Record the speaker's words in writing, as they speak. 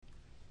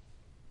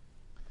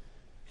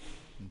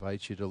I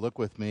invite you to look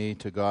with me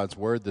to God's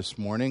Word this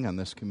morning on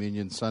this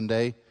Communion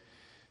Sunday,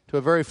 to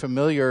a very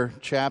familiar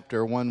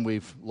chapter, one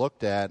we've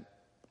looked at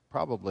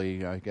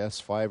probably,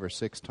 5 or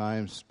 6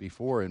 times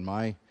before in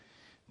my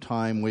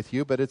time with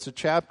you, but it's a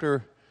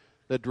chapter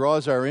that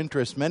draws our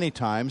interest many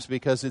times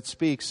because it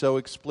speaks so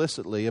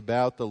explicitly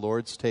about the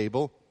Lord's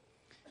table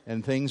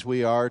and things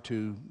we are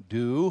to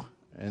do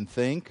and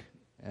think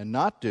and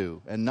not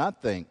do and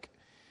not think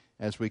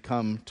as we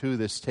come to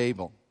this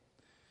table.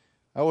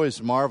 I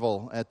always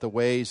marvel at the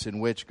ways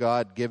in which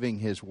God giving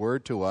His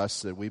Word to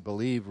us that we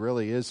believe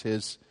really is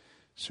His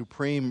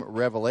supreme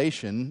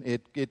revelation.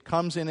 It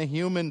comes in a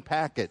human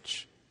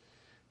package.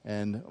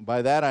 And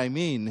by that I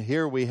mean,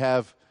 here we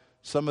have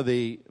some of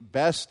the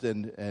best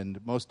and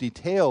most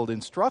detailed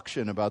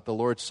instruction about the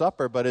Lord's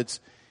Supper, but it's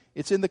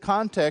in the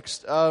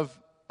context of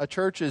a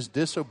church's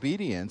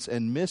disobedience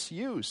and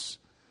misuse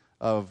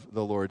of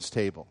the Lord's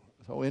table.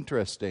 So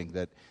interesting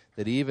that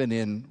even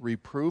in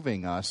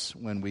reproving us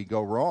when we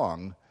go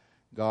wrong,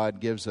 God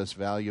gives us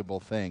valuable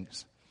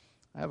things.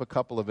 I have a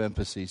couple of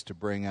emphases to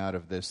bring out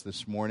of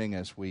this morning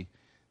as we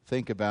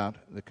think about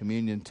the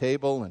communion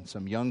table and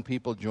some young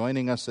people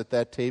joining us at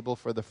that table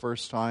for the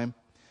first time.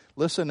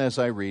 Listen as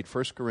I read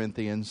 1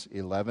 Corinthians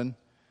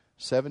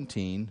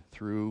 11:17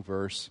 through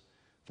verse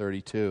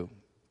 32.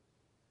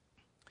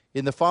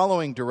 In the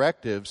following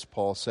directives,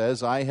 Paul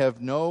says, I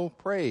have no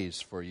praise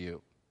for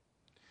you,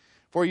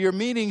 for your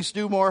meetings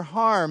do more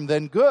harm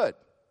than good.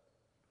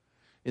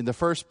 In the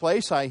first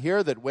place, I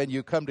hear that when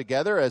you come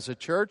together as a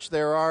church,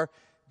 there are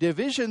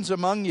divisions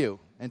among you,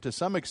 and to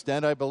some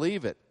extent I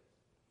believe it.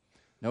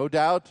 No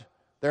doubt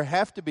there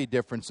have to be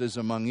differences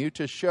among you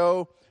to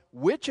show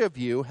which of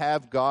you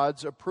have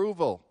God's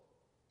approval.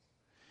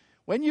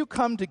 When you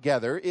come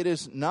together, it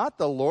is not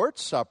the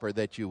Lord's Supper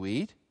that you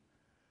eat,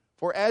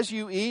 for as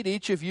you eat,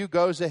 each of you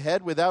goes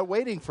ahead without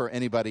waiting for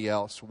anybody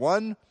else.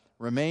 One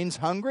remains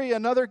hungry,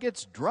 another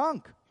gets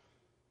drunk.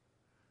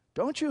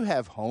 Don't you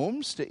have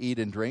homes to eat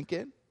and drink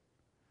in?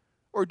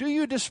 Or do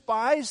you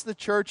despise the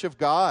church of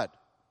God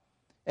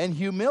and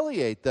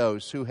humiliate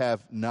those who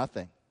have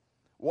nothing?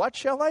 What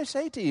shall I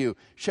say to you?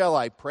 Shall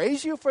I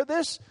praise you for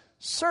this?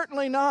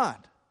 Certainly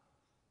not.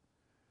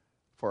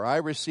 For I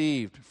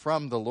received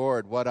from the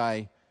Lord what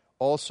I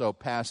also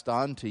passed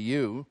on to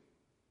you.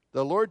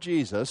 The Lord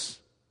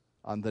Jesus,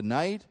 on the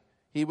night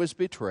He was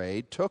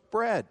betrayed, took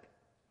bread.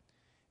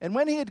 And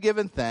when He had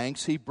given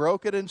thanks, He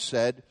broke it and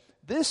said,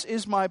 This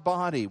is my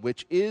body,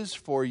 which is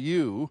for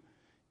you.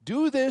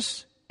 Do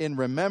this in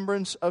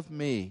remembrance of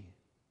me.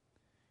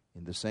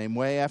 In the same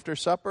way, after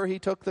supper, He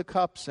took the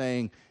cup,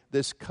 saying,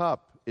 This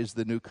cup is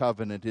the new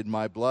covenant in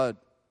my blood.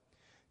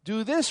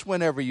 Do this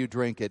whenever you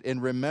drink it in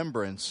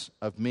remembrance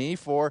of me,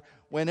 for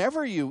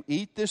whenever you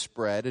eat this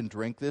bread and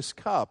drink this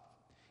cup,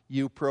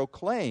 you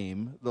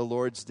proclaim the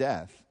Lord's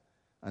death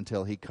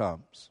until He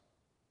comes.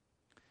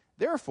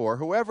 Therefore,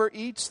 whoever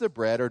eats the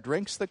bread or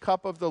drinks the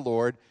cup of the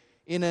Lord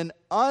in an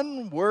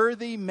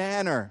unworthy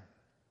manner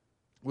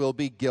will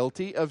be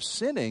guilty of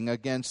sinning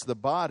against the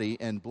body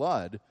and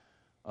blood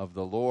of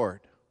the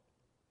Lord.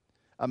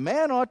 A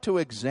man ought to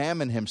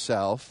examine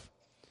himself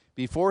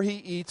before he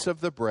eats of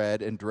the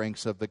bread and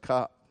drinks of the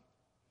cup.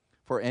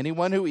 For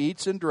anyone who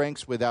eats and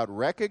drinks without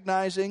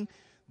recognizing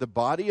the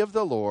body of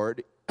the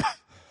Lord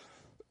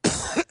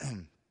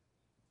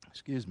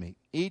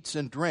eats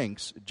and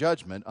drinks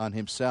judgment on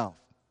himself.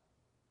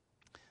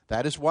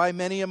 That is why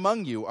many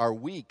among you are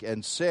weak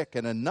and sick,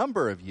 and a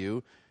number of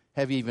you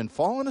have even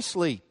fallen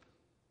asleep.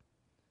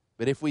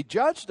 But if we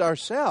judged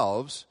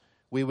ourselves,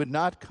 we would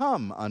not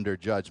come under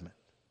judgment.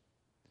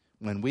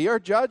 When we are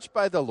judged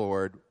by the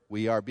Lord,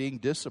 we are being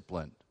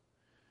disciplined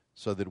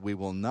so that we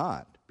will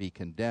not be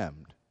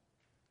condemned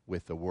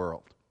with the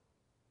world.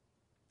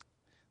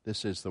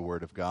 This is the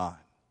Word of God.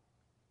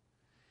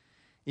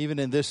 Even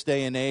in this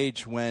day and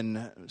age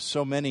when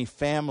so many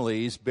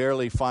families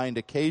barely find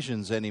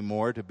occasions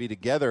anymore to be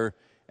together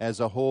as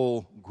a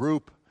whole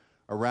group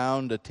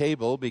around a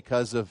table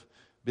because of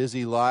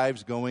busy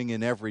lives going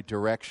in every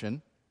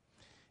direction,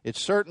 it's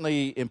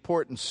certainly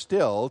important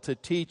still to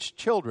teach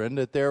children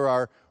that there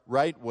are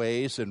right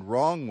ways and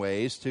wrong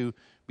ways to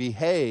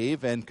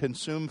behave and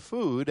consume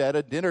food at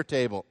a dinner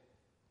table.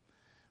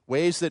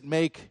 Ways that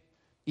make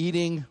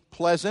eating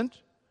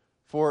pleasant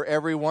for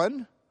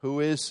everyone who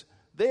is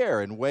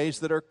there, and ways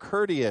that are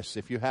courteous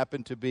if you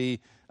happen to be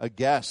a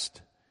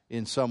guest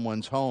in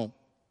someone's home.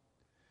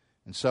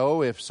 And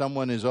so if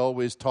someone is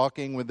always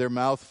talking with their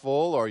mouth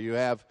full, or you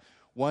have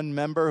one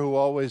member who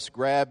always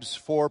grabs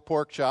 4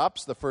 pork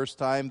chops the first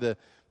time the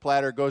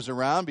platter goes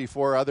around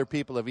before other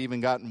people have even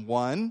gotten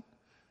one,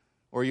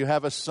 or you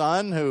have a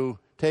son who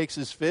takes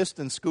his fist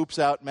and scoops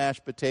out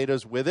mashed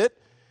potatoes with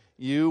it,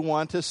 you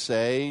want to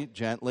say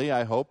gently,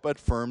 I hope, but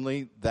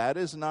firmly, that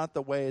is not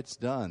the way it's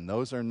done.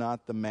 Those are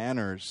not the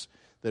manners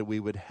that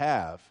we would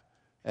have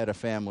at a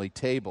family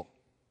table.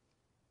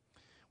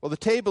 Well, the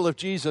table of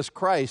Jesus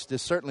Christ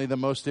is certainly the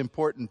most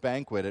important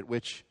banquet at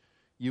which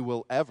you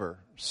will ever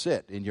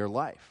sit in your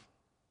life.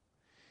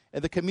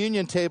 And the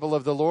communion table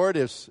of the Lord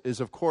is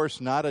of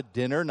course, not a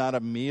dinner, not a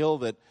meal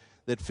that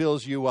that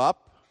fills you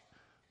up.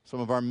 Some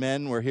of our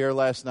men were here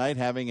last night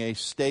having a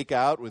steak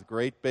out with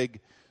great big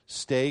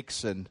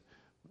steaks and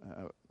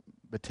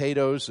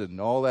potatoes and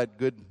all that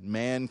good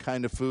man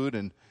kind of food.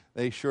 And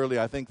they surely,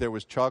 I think there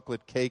was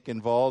chocolate cake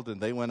involved, and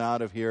they went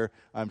out of here,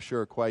 I'm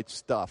sure, quite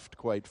stuffed,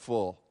 quite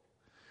full.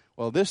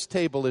 Well, this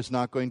table is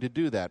not going to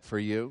do that for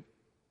you.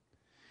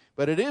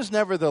 But it is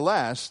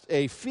nevertheless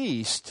a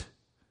feast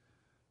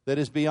that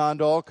is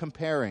beyond all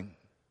comparing.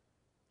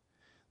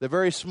 The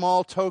very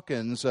small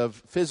tokens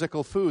of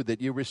physical food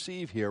that you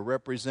receive here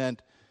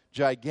represent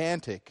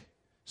gigantic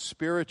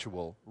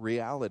spiritual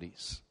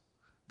realities.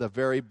 The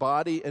very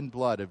body and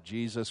blood of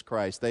Jesus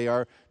Christ. They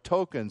are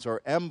tokens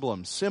or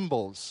emblems,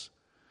 symbols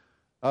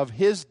of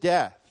his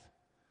death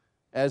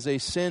as a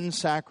sin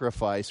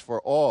sacrifice for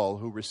all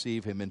who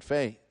receive him in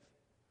faith.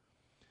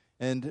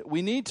 And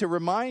we need to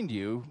remind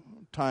you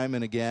time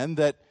and again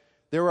that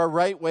there are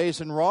right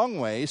ways and wrong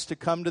ways to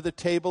come to the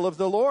table of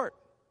the Lord.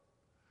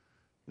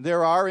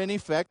 There are, in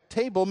effect,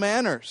 table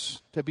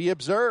manners to be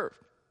observed.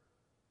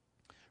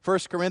 1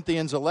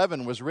 Corinthians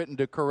 11 was written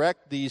to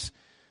correct these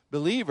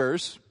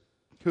believers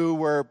who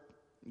were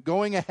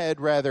going ahead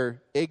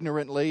rather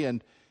ignorantly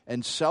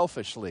and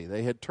selfishly.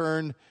 They had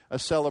turned a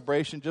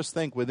celebration, just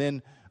think,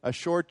 within a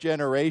short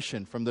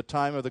generation from the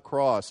time of the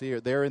cross.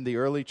 There in the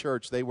early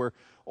church, they were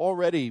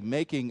already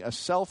making a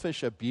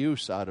selfish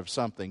abuse out of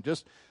something,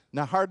 just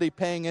not hardly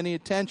paying any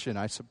attention.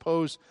 I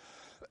suppose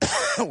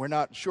we're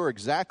not sure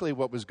exactly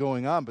what was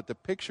going on, but the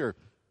picture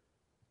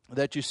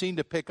that you seem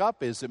to pick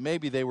up is that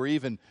maybe they were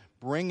even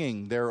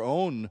bringing their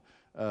own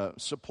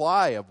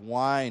supply of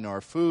wine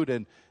or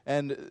food,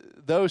 and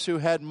those who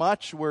had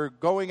much were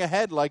going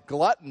ahead like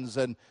gluttons,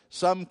 and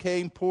some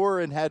came poor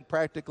and had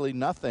practically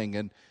nothing,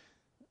 and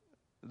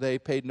they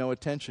paid no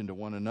attention to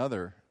one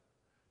another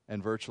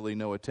and virtually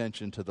no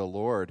attention to the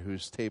Lord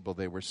whose table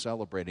they were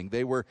celebrating.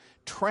 They were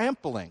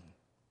trampling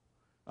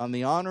on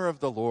the honor of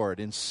the Lord,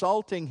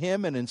 insulting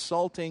him and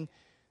insulting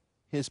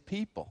his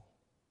people.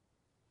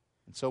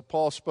 And so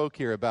Paul spoke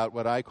here about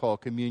what I call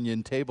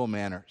communion table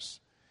manners.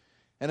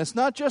 And it's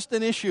not just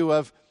an issue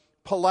of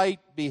polite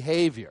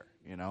behavior,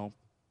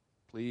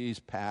 please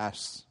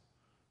pass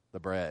the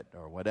bread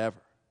or whatever.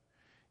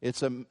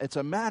 It's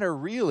a matter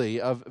really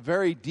of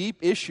very deep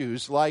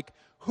issues like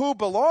who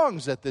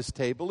belongs at this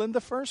table in the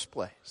first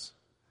place.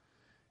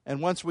 And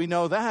once we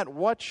know that,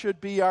 what should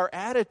be our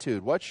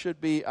attitude? What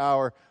should be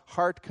our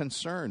heart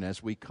concern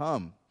as we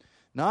come?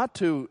 Not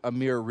to a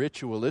mere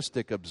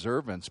ritualistic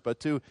observance, but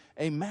to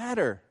a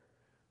matter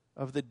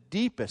of the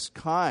deepest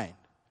kind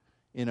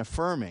in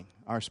affirming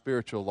our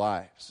spiritual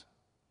lives.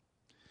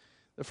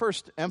 The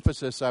first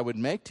emphasis I would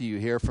make to you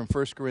here from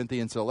 1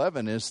 Corinthians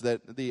 11 is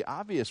that the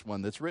obvious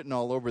one that's written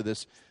all over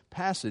this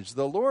passage.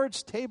 The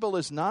Lord's table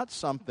is not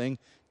something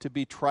to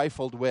be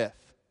trifled with.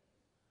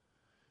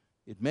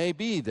 It may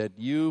be that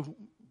you,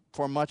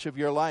 for much of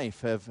your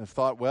life, have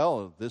thought,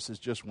 well, this is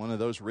just one of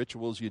those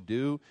rituals you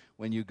do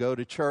when you go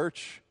to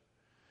church.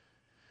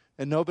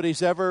 And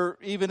nobody's ever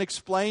even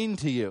explained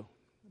to you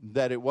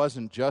that it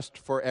wasn't just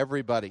for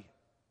everybody.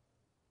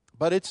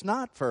 But it's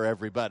not for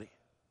everybody.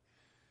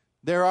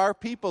 There are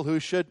people who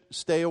should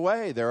stay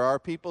away. There are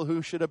people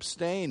who should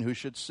abstain, who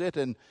should sit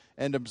and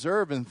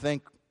observe and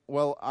think,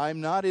 well,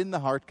 I'm not in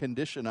the heart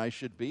condition I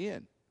should be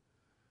in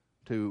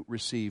to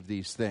receive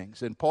these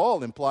things. And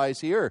Paul implies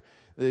here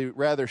the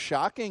rather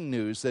shocking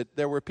news that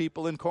there were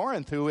people in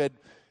Corinth who had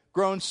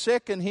grown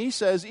sick, and he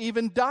says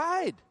even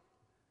died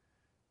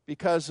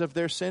because of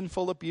their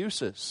sinful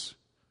abuses.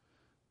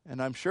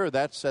 And I'm sure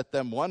that set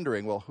them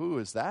wondering, well, who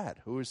is that?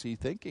 Who is he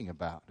thinking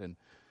about? And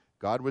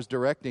God was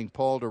directing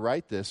Paul to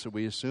write this, so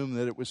we assume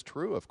that it was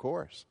true, of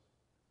course.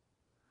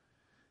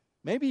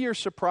 Maybe you're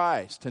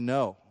surprised to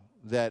know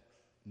that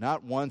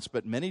not once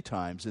but many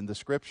times in the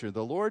Scripture,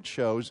 the Lord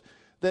shows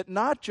that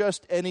not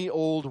just any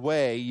old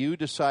way you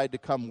decide to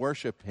come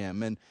worship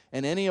him and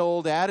any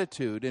old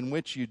attitude in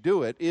which you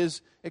do it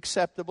is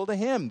acceptable to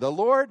him. The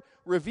Lord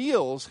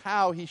reveals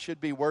how he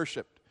should be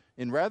worshiped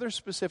in rather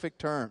specific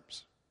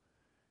terms.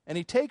 And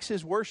he takes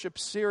his worship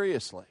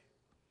seriously.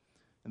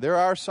 There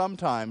are some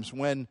times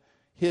when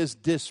his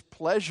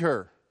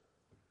displeasure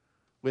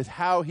with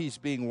how he's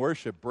being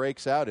worshiped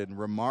breaks out in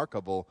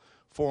remarkable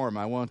form.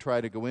 I won't try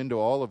to go into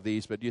all of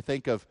these, but you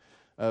think of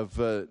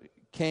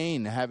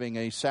Cain having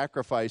a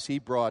sacrifice he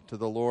brought to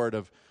the Lord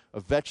of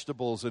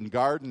vegetables and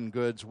garden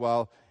goods,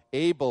 while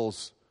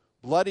Abel's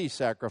bloody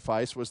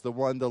sacrifice was the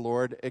one the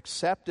Lord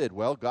accepted.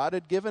 Well, God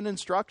had given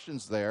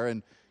instructions there,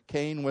 and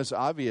Cain was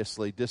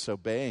obviously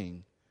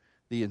disobeying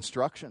the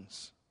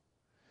instructions.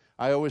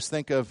 I always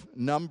think of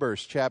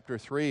Numbers chapter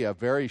 3, a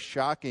very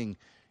shocking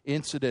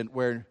incident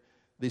where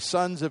the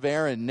sons of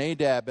Aaron,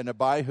 Nadab and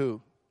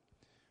Abihu,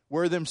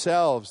 were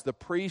themselves the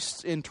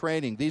priests in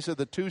training. These are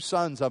the two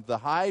sons of the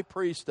high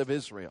priest of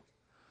Israel.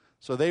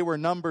 So they were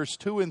numbers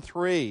 2 and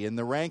 3 in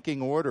the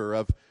ranking order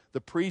of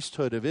the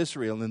priesthood of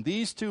Israel. And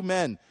these two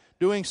men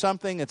doing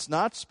something that's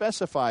not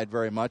specified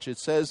very much. It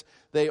says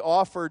they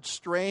offered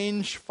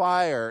strange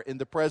fire in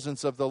the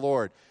presence of the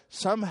Lord.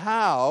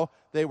 Somehow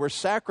they were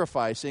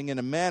sacrificing in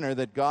a manner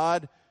that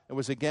God It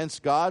was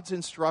against God's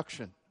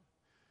instruction.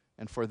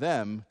 And for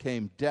them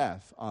came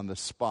death on the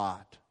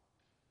spot.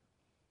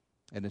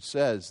 And it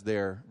says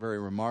there, very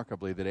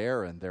remarkably, that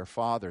Aaron, their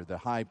father, the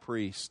high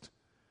priest,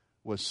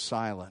 was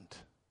silent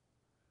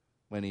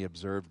when he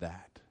observed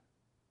that.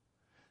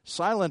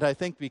 Silent, I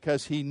think,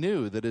 because he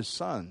knew that his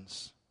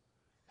sons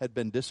had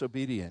been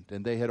disobedient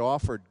and they had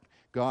offered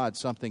God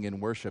something in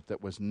worship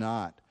that was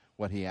not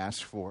what he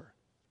asked for.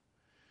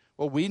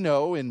 Well, we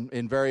know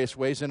in various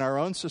ways in our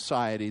own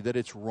society that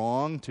it's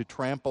wrong to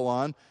trample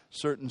on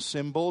certain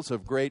symbols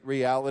of great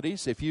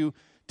realities. If you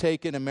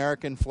take an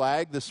American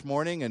flag this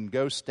morning and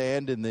go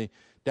stand in the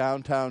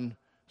downtown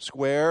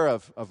square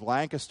of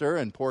Lancaster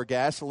and pour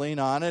gasoline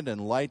on it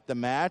and light the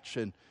match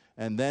and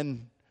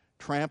then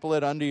trample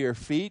it under your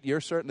feet,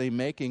 you're certainly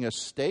making a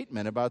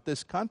statement about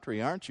this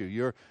country, aren't you?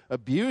 You're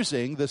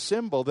abusing the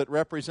symbol that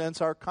represents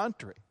our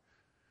country.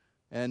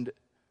 And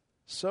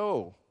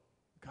so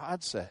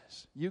God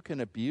says you can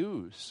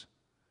abuse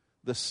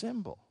the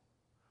symbol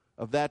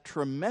of that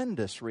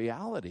tremendous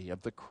reality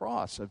of the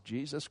cross of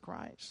Jesus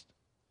Christ.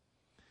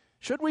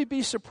 Should we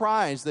be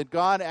surprised that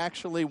God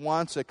actually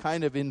wants a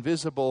kind of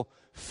invisible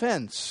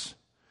fence?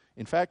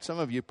 In fact, some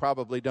of you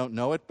probably don't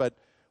know it, but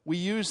we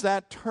use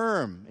that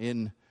term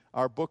in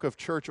our book of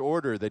church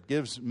order that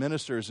gives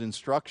ministers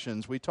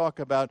instructions. We talk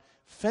about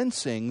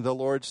fencing the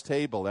Lord's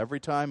table. Every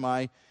time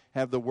I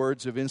have the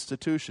words of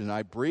institution,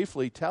 I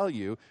briefly tell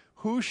you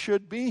who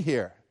should be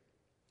here.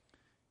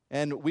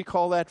 And we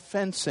call that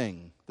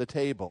fencing the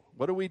table.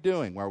 What are we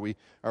doing? Are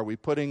we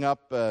putting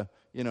up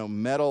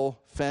metal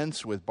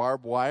fence with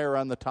barbed wire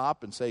on the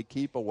top and say,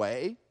 keep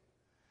away?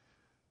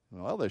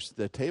 Well,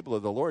 the table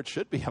of the Lord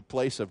should be a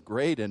place of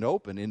great and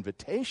open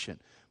invitation.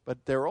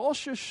 But there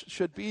also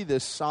should be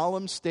this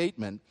solemn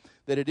statement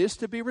that it is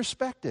to be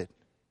respected.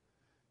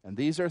 And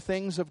these are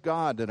things of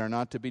God that are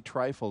not to be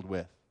trifled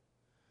with.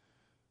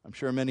 I'm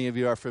sure many of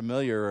you are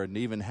familiar and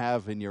even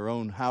have in your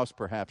own house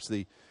perhaps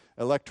the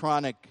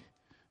electronic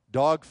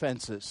dog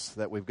fences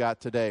that we've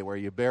got today, where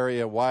you bury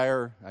a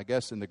wire, I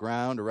guess, in the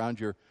ground around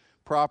your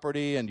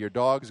property, and your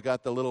dog's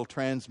got the little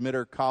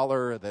transmitter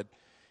collar that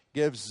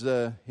gives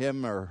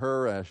him or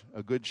her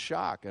a good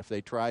shock if they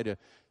try to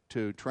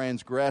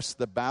transgress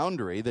the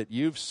boundary that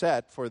you've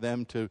set for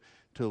them to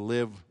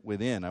live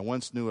within. I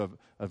once knew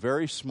a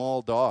very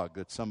small dog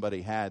that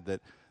somebody had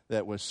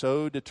that was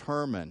so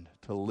determined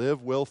to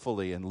live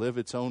willfully and live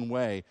its own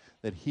way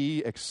that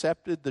he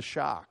accepted the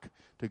shock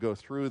to go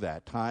through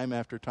that time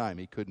after time.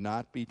 He could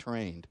not be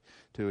trained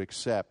to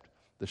accept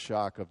the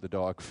shock of the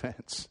dog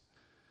fence.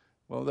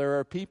 Well, there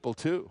are people,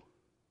 too,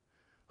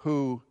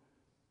 who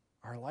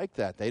are like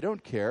that. They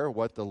don't care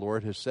what the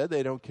Lord has said.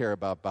 They don't care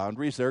about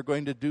boundaries. They're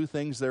going to do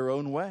things their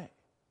own way.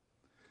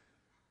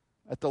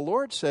 But the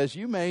Lord says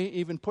you may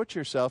even put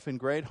yourself in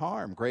great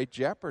harm, great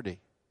jeopardy.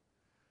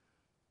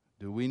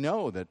 Do we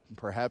know that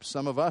perhaps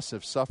some of us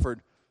have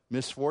suffered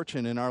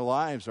misfortune in our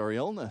lives or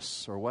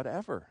illness or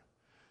whatever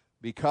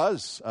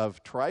because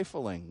of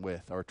trifling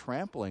with or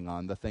trampling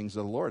on the things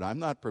of the Lord? I'm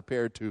not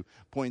prepared to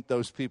point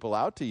those people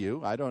out to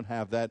you. I don't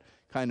have that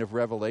kind of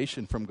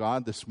revelation from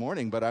God this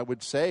morning, but I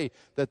would say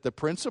that the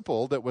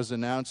principle that was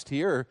announced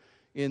here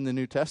in the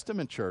New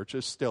Testament church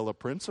is still a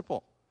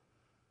principle.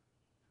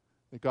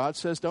 That God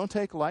says, don't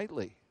take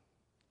lightly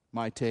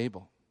my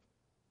table.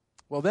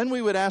 Well, then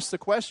we would ask the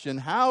question,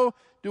 how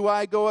do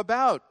I go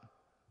about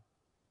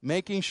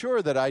making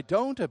sure that I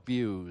don't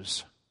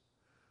abuse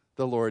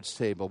the Lord's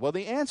table? Well,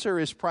 the answer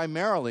is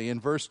primarily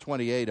in verse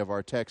 28 of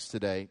our text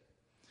today.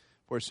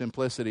 For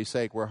simplicity's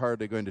sake, we're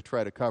hardly going to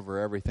try to cover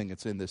everything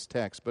that's in this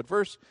text. But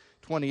verse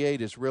 28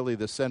 is really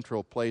the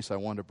central place I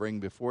want to bring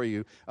before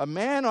you. A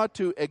man ought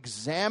to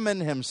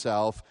examine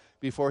himself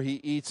before he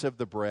eats of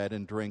the bread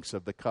and drinks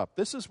of the cup.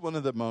 This is one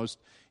of the most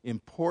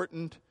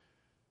important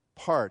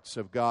parts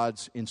of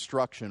God's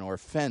instruction, or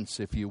fence,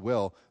 if you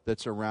will,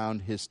 that's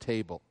around his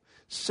table.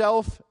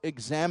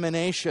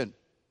 Self-examination.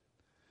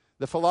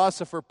 The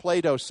philosopher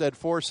Plato said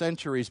 4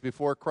 centuries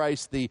before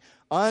Christ, the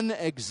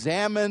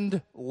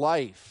unexamined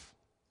life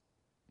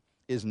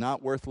is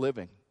not worth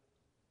living.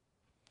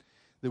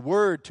 The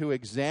word to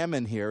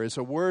examine here is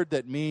a word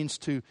that means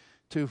to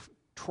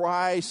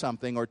try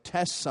something or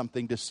test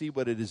something to see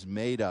what it is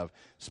made of.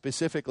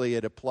 Specifically,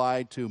 it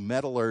applied to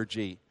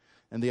metallurgy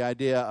and the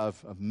idea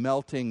of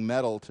melting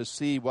metal to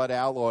see what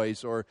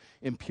alloys or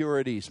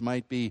impurities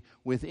might be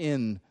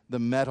within the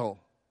metal.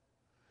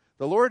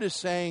 The Lord is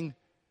saying,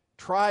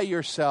 try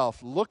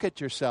yourself, look at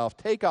yourself,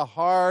 take a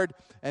hard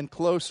and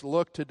close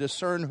look to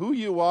discern who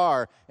you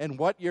are and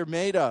what you're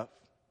made of.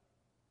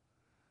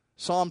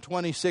 Psalm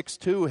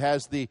 26:2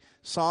 has the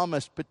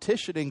psalmist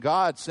petitioning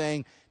God,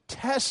 saying,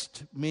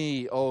 test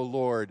me, O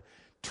Lord,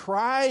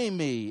 try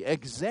me,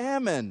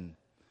 examine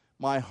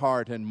my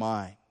heart and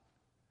mind.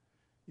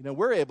 You know,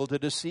 we're able to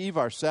deceive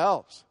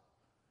ourselves,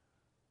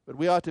 but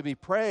we ought to be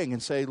praying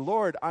and say,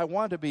 Lord, I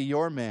want to be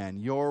your man,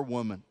 your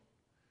woman.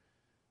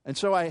 And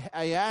so I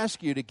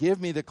ask you to give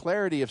me the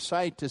clarity of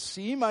sight to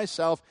see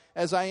myself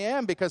as I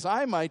am, because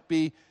I might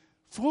be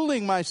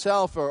fooling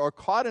myself or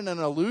caught in an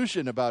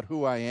illusion about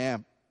who I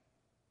am.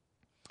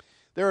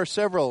 There are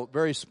several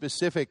very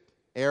specific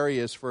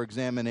areas for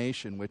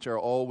examination which are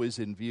always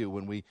in view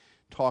when we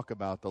talk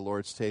about the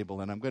Lord's table.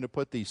 And I'm going to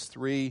put these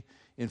three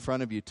in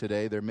front of you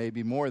today. There may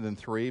be more than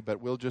three, but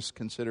we'll just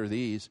consider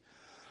these.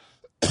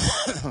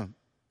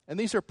 And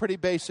these are pretty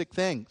basic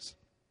things.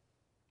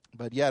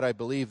 But yet I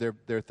believe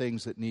they're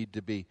things that need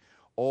to be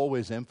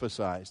always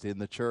emphasized in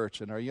the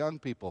church, and our young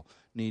people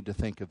need to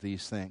think of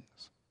these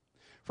things.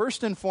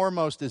 First and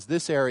foremost is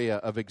this area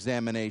of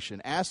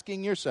examination,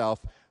 asking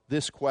yourself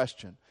this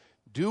question: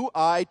 do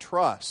I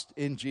trust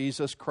in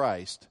Jesus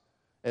Christ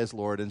as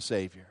Lord and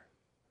Savior?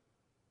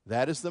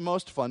 That is the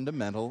most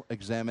fundamental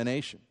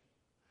examination.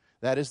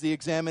 That is the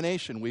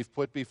examination we've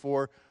put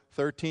before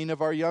 13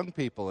 of our young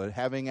people, and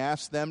having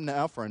asked them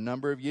now for a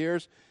number of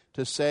years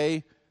to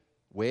say,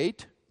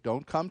 wait,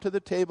 don't come to the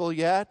table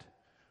yet.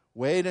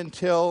 Wait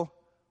until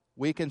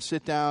we can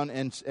sit down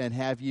and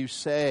have you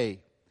say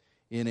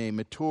in a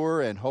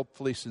mature and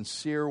hopefully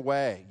sincere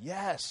way,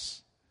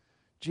 yes,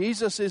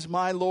 Jesus is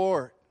my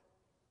Lord.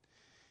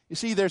 You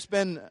see, there's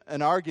been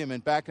an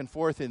argument back and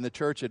forth in the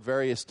church at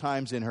various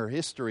times in her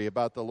history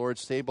about the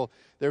Lord's table.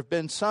 There have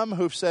been some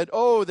who've said,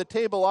 oh, the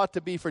table ought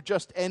to be for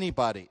just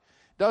anybody.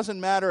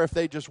 Doesn't matter if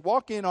they just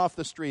walk in off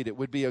the street. It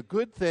would be a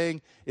good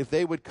thing if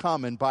they would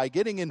come, and by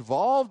getting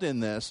involved in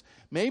this,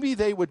 maybe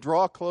they would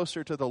draw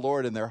closer to the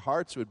Lord and their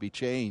hearts would be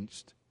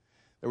changed.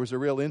 There was a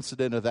real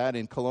incident of that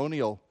in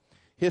colonial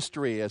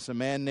history as a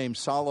man named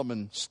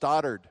Solomon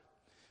Stoddard,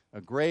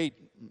 a great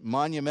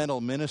monumental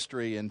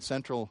ministry in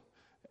central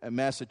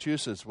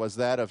Massachusetts was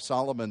that of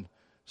Solomon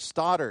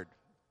Stoddard.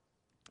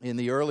 In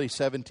the early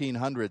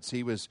 1700s,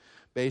 he was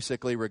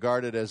basically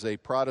regarded as a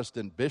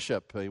Protestant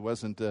bishop. He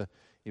wasn't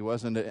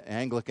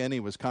Anglican, he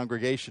was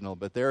Congregational.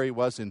 But there he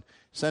was in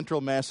central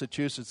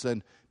Massachusetts,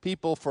 and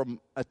people from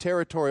a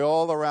territory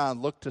all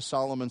around looked to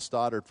Solomon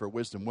Stoddard for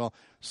wisdom. Well,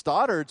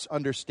 Stoddard's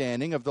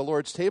understanding of the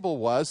Lord's table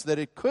was that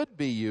it could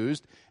be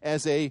used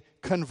as a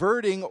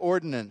converting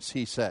ordinance,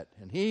 he said.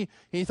 And he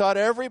thought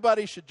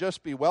everybody should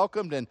just be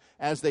welcomed, and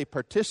as they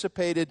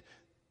participated,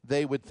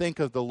 they would think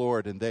of the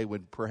Lord, and they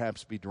would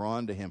perhaps be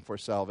drawn to him for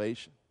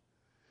salvation.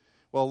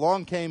 Well,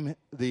 along came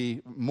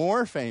the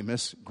more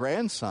famous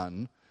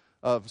grandson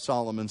of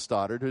Solomon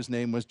Stoddard, whose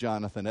name was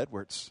Jonathan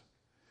Edwards.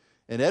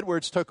 And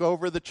Edwards took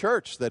over the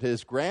church that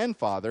his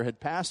grandfather had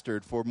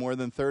pastored for more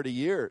than 30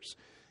 years.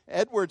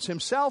 Edwards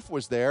himself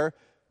was there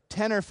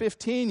 10 or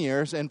 15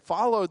 years and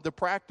followed the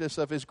practice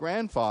of his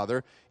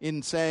grandfather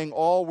in saying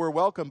all were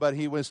welcome, but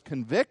he was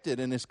convicted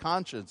in his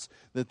conscience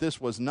that this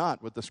was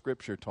not what the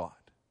Scripture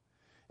taught.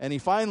 And he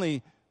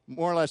finally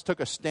more or less took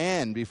a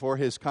stand before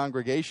his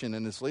congregation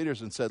and his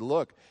leaders and said,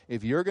 look,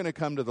 if you're going to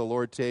come to the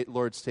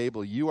Lord's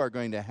table, you are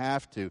going to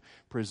have to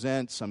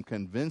present some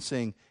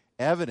convincing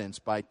evidence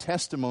by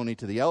testimony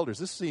to the elders.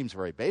 This seems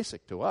very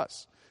basic to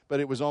us, but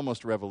it was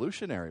almost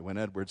revolutionary when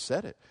Edwards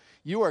said it.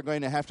 You are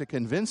going to have to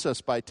convince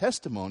us by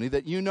testimony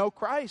that you know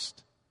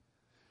Christ.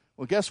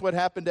 Well, guess what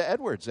happened to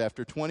Edwards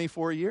after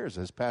 24 years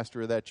as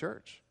pastor of that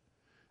church?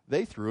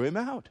 They threw him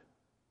out.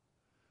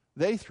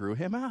 They threw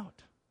him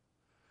out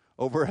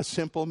over a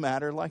simple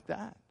matter like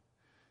that.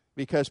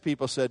 Because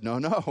people said,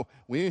 no,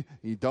 we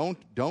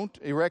don't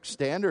erect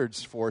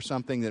standards for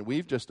something that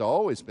we've just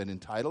always been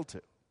entitled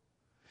to.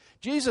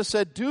 Jesus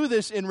said, do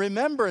this in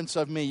remembrance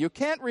of me. You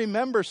can't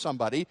remember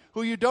somebody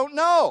who you don't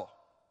know.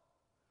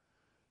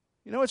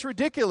 You know, it's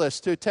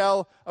ridiculous to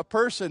tell a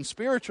person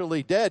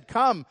spiritually dead,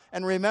 come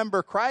and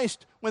remember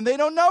Christ when they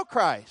don't know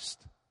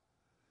Christ.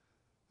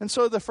 And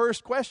so the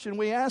first question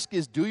we ask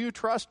is, do you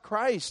trust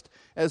Christ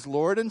as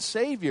Lord and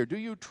Savior? Do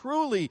you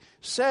truly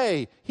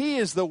say, He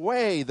is the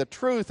way, the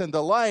truth, and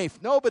the life?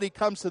 Nobody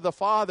comes to the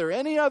Father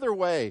any other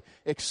way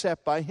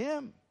except by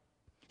Him.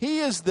 He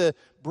is the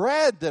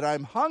bread that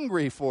I'm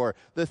hungry for,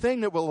 the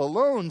thing that will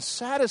alone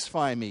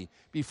satisfy me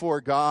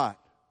before God.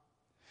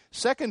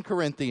 2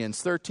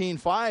 Corinthians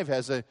 13:5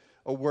 has a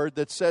word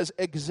that says,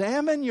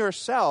 examine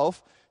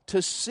yourself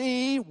to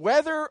see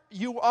whether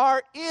you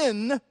are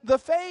in the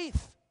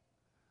faith.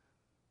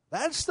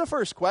 That's the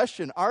first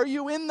question. Are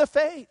you in the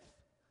faith?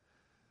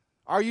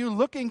 Are you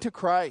looking to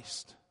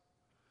Christ?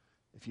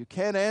 If you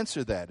can't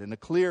answer that in a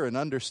clear and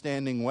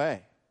understanding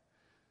way,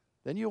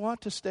 then you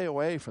want to stay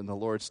away from the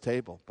Lord's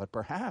table. But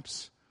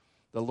perhaps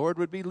the Lord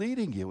would be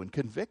leading you and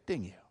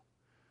convicting you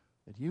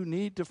that you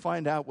need to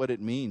find out what it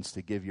means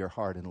to give your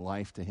heart and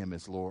life to Him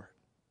as Lord.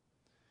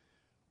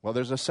 Well,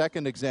 there's a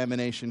second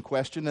examination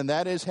question, and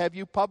that is, have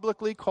you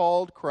publicly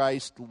called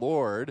Christ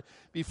Lord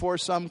before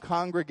some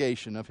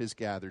congregation of His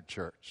gathered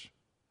church?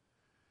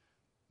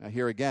 Now,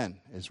 here again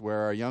is where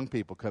our young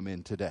people come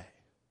in today.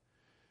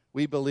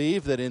 We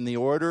believe that in the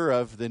order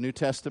of the New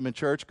Testament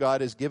church,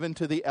 God has given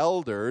to the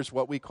elders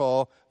what we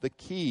call the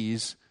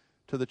keys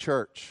to the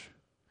church.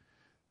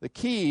 The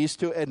keys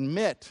to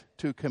admit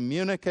to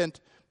communicant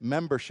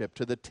membership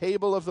to the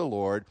table of the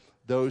Lord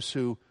those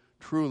who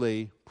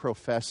truly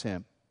profess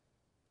Him.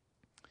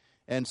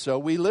 And so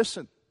we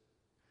listen,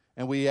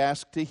 and we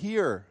ask to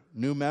hear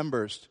new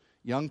members,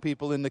 young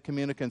people in the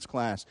communicants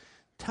class.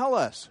 Tell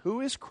us, who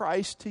is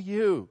Christ to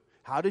you?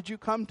 How did you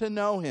come to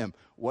know him?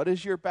 What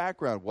is your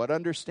background? What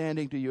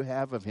understanding do you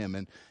have of him?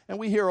 And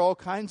we hear all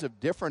kinds of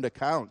different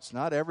accounts.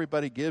 Not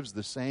everybody gives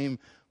the same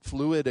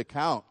fluid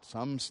account.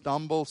 Some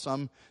stumble,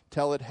 some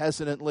tell it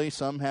hesitantly,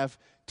 some have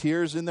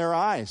tears in their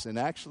eyes. And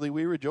actually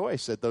we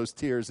rejoice at those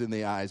tears in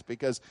the eyes,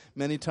 because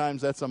many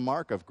times that's a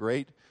mark of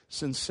great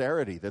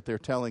sincerity, that they're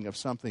telling of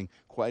something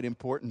quite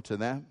important to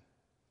them.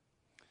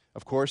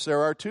 Of course,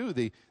 there are too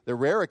the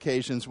rare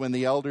occasions when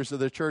the elders of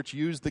the church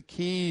use the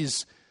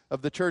keys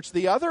of the church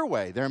the other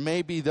way. There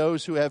may be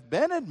those who have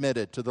been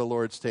admitted to the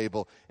Lord's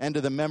table and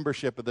to the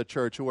membership of the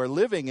church who are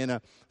living in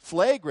a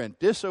flagrant,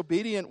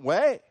 disobedient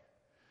way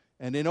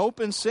and in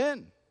open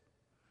sin.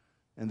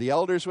 And the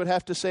elders would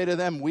have to say to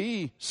them,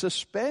 we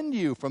suspend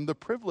you from the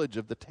privilege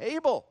of the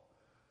table.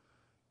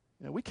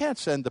 You know, we can't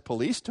send the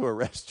police to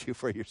arrest you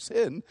for your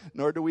sin,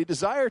 nor do we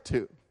desire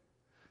to.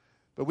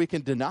 But we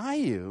can deny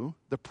you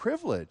the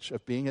privilege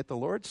of being at the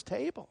Lord's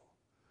table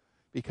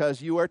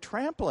because you are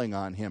trampling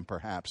on him,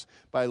 perhaps,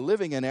 by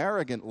living an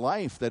arrogant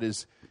life that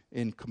is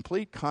in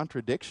complete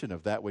contradiction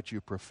of that which you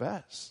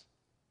profess.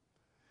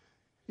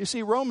 You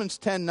see, Romans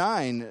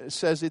 10:9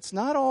 says it's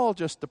not all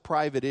just the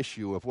private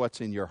issue of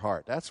what's in your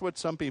heart. That's what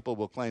some people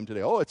will claim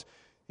today.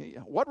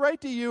 What right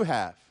do you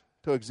have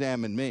to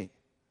examine me?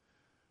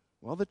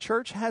 Well, the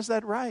church has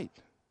that right.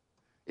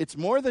 It's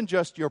more than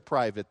just your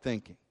private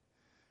thinking.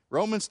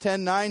 Romans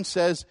 10:9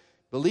 says,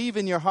 believe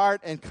in your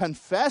heart and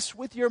confess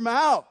with your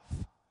mouth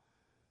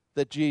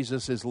that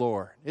Jesus is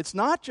Lord. It's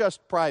not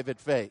just private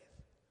faith.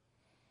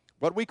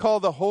 What we call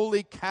the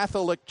Holy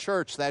Catholic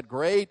Church, that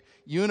great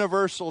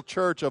universal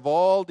church of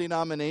all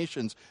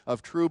denominations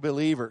of true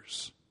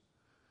believers,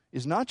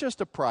 is not just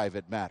a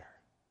private matter.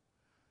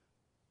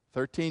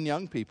 13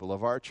 young people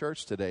of our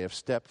church today have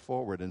stepped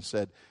forward and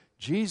said,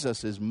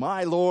 Jesus is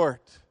my Lord.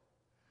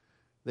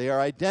 They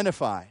are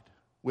identified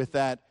with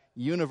that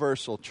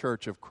universal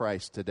church of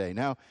Christ today.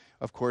 Now,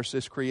 of course,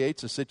 this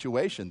creates a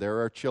situation.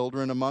 There are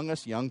children among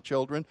us, young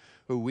children,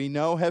 who we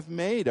know have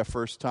made a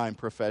first-time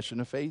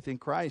profession of faith in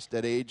Christ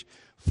at age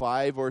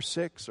 5 or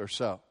 6 or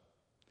so.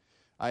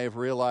 I have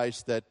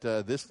realized that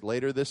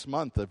later this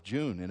month of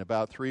June, in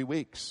about 3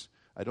 weeks,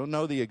 I don't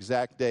know the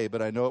exact day,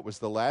 but I know it was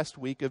the last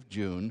week of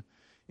June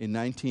in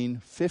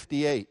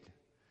 1958,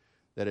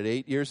 that at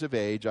 8 years of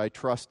age I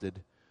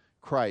trusted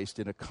Christ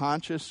in a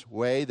conscious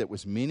way that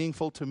was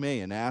meaningful to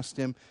me and asked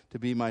him to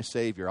be my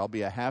Savior. I'll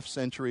be a half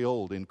century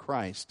old in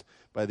Christ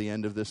by the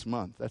end of this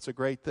month. That's a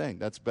great thing.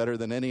 That's better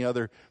than any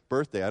other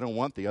birthday. I don't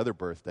want the other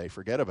birthday.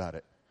 Forget about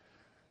it.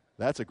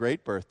 That's a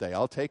great birthday.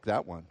 I'll take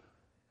that one.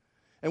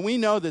 And we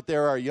know that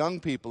there are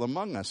young people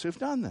among us who've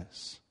done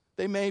this.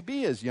 They may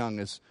be as young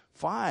as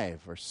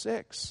 5 or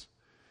 6.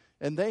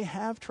 And they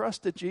have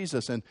trusted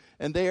Jesus. And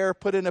they are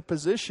put in a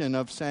position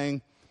of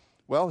saying,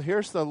 well,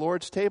 here's the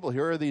Lord's table.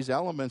 Here are these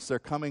elements. They're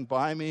coming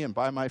by me and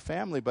by my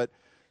family. But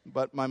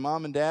my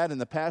mom and dad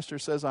and the pastor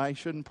says I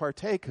shouldn't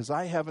partake because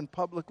I haven't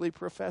publicly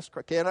professed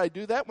Christ. Can't I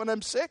do that when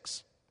I'm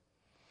 6?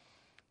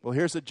 Well,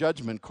 here's a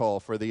judgment call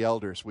for the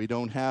elders. We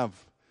don't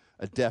have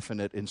a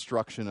definite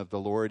instruction of the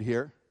Lord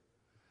here.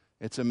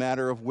 It's a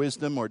matter of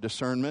wisdom or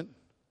discernment.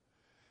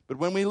 But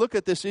when we look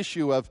at this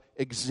issue of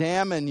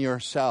examine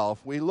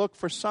yourself, we look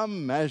for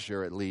some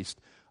measure, at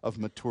least, of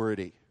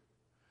maturity.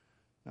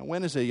 Now,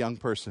 when is a young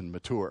person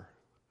mature?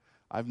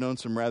 I've known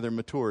some rather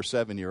mature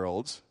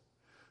 7-year-olds.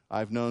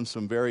 I've known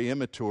some very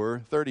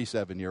immature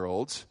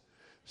 37-year-olds.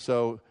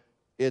 So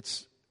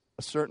it's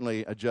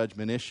certainly a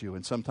judgment issue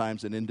and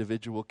sometimes an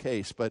individual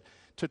case. But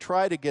to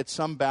try to get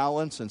some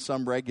balance and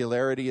some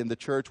regularity in the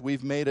church,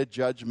 we've made a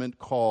judgment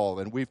call.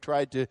 And we've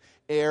tried to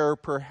err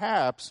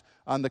perhaps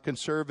on the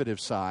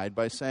conservative side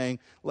by saying,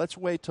 let's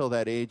wait till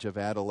that age of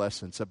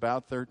adolescence,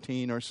 about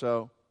 13 or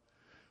so,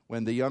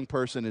 when the young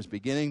person is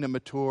beginning to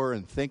mature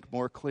and think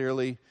more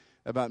clearly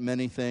about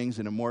many things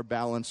in a more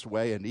balanced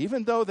way. And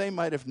even though they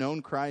might have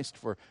known Christ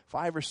for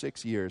 5 or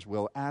 6 years,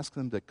 we'll ask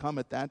them to come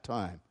at that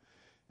time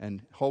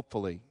and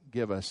hopefully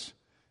give us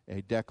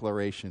a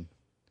declaration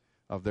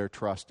of their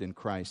trust in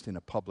Christ in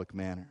a public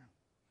manner.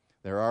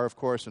 There are, of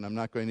course, and I'm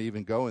not going to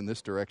even go in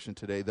this direction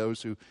today,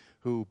 those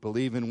who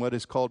believe in what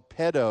is called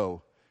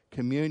pedo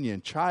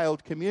communion,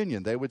 child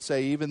communion. They would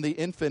say even the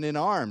infant in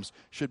arms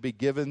should be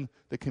given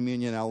the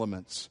communion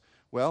elements.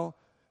 Well,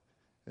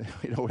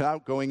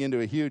 without going into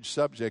a huge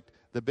subject,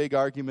 the big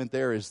argument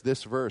there is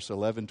this verse,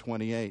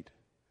 11:28.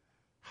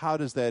 How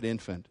does that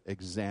infant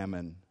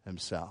examine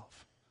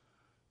himself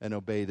and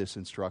obey this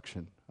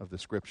instruction of the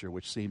Scripture,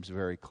 which seems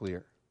very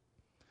clear?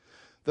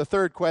 The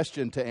third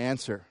question to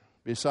answer,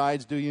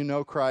 besides do you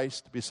know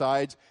Christ,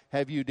 besides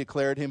have you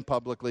declared him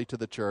publicly to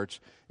the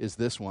church, is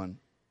this one.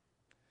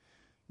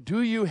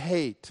 Do you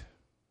hate,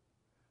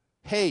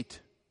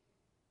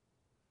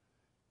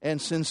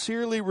 and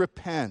sincerely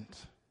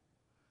repent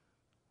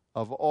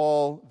of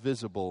all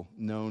visible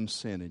known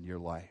sin in your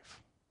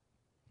life?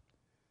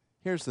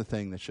 Here's the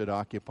thing that should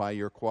occupy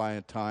your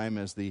quiet time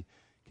as the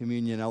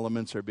communion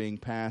elements are being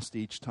passed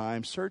each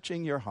time.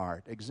 Searching your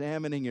heart,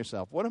 examining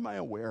yourself. What am I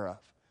aware of?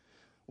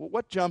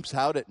 what jumps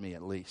out at me,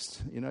 at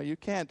least?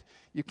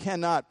 You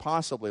cannot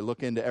possibly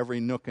look into every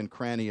nook and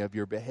cranny of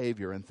your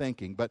behavior and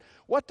thinking, but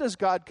what does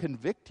God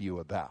convict you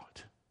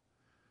about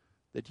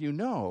that you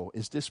know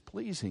is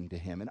displeasing to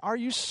Him? And are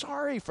you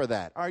sorry for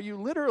that? Are you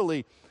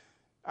literally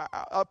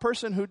a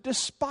person who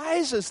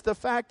despises the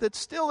fact that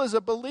still as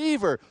a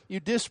believer you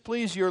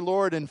displease your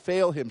Lord and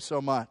fail Him so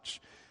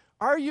much?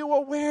 Are you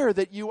aware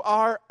that you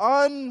are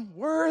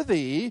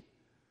unworthy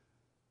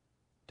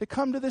to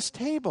come to this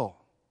table?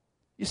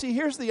 You see,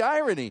 here's the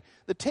irony.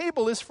 The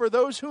table is for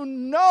those who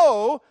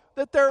know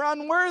that they're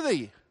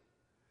unworthy.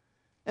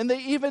 And they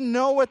even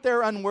know what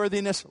their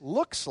unworthiness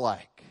looks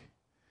like.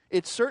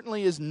 It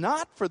certainly is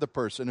not for the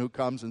person who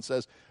comes and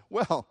says,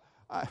 well,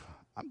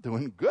 I'm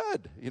doing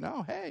good.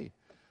 Hey,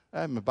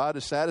 I'm about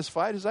as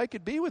satisfied as I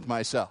could be with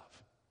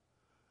myself.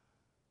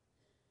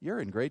 You're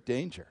in great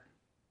danger.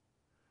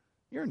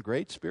 You're in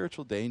great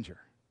spiritual danger.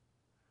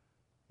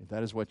 If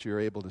that is what you're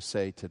able to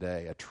say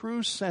today, a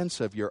true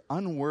sense of your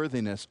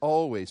unworthiness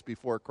always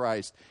before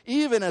Christ,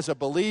 even as a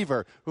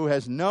believer who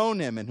has known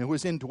Him and who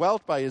is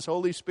indwelt by His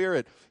Holy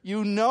Spirit,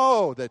 you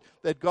know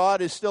that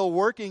God is still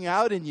working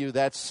out in you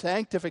that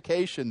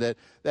sanctification,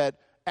 that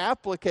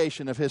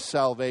application of His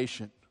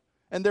salvation.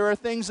 And there are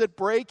things that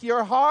break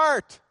your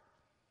heart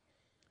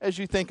as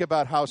you think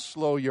about how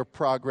slow your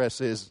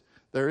progress is.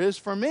 There is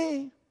for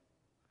me.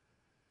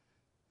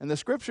 And the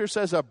Scripture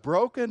says a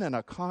broken and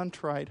a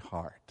contrite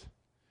heart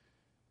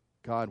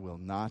God will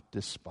not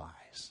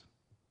despise.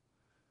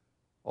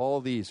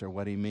 All these are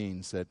what He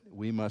means, that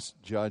we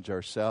must judge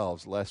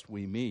ourselves lest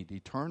we meet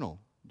eternal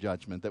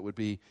judgment that would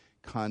be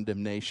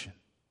condemnation.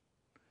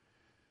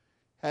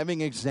 Having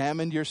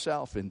examined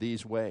yourself in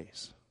these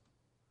ways,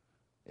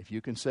 if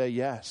you can say,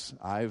 yes,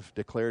 I've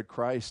declared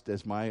Christ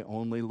as my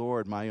only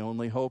Lord, my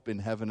only hope in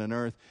heaven and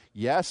earth.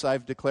 Yes,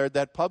 I've declared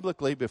that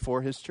publicly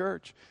before His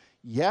church.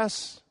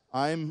 Yes,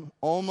 I'm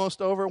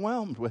almost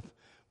overwhelmed with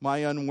my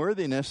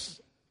unworthiness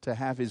to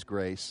have His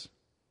grace.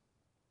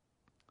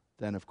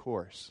 Then, of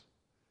course,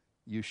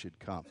 you should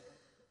come.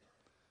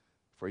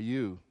 For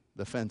you,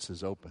 the fence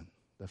is open.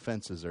 The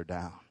fences are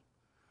down.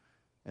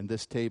 And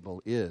this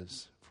table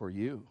is for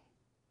you.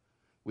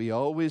 We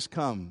always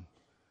come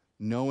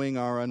knowing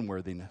our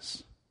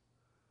unworthiness,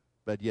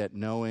 but yet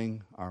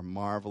knowing our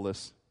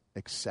marvelous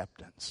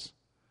acceptance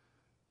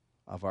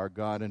of our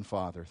God and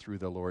Father through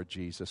the Lord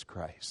Jesus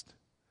Christ.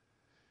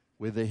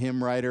 With the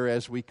hymn writer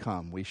as we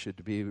come, we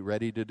should be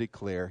ready to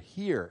declare,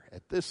 here,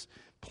 at this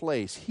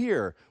place,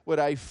 here would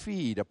I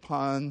feed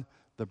upon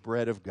the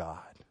bread of God.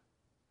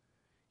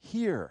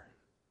 Here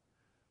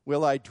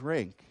will I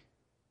drink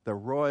the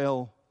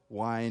royal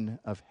wine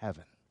of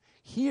heaven.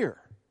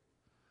 Here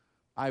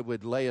I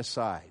would lay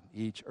aside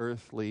each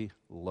earthly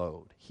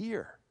load.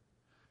 Here,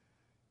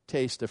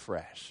 taste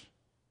afresh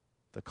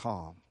the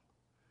calm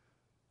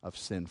of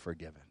sin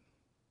forgiven.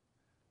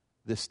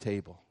 This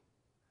table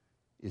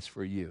is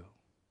for you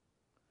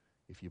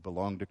if you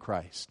belong to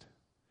Christ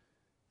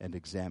and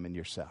examine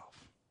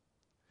yourself.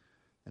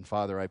 And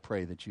Father, I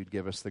pray that you'd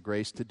give us the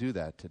grace to do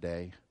that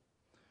today.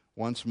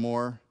 Once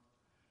more,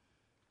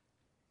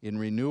 in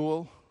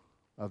renewal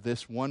of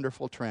this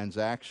wonderful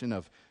transaction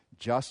of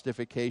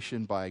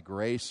justification by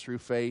grace through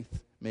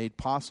faith made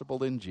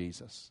possible in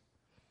Jesus,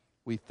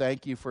 we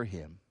thank you for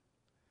Him.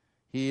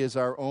 He is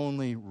our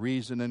only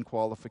reason and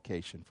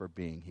qualification for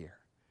being here.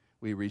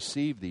 We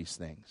receive these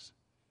things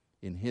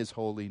in His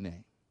holy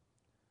name.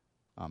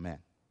 Amen.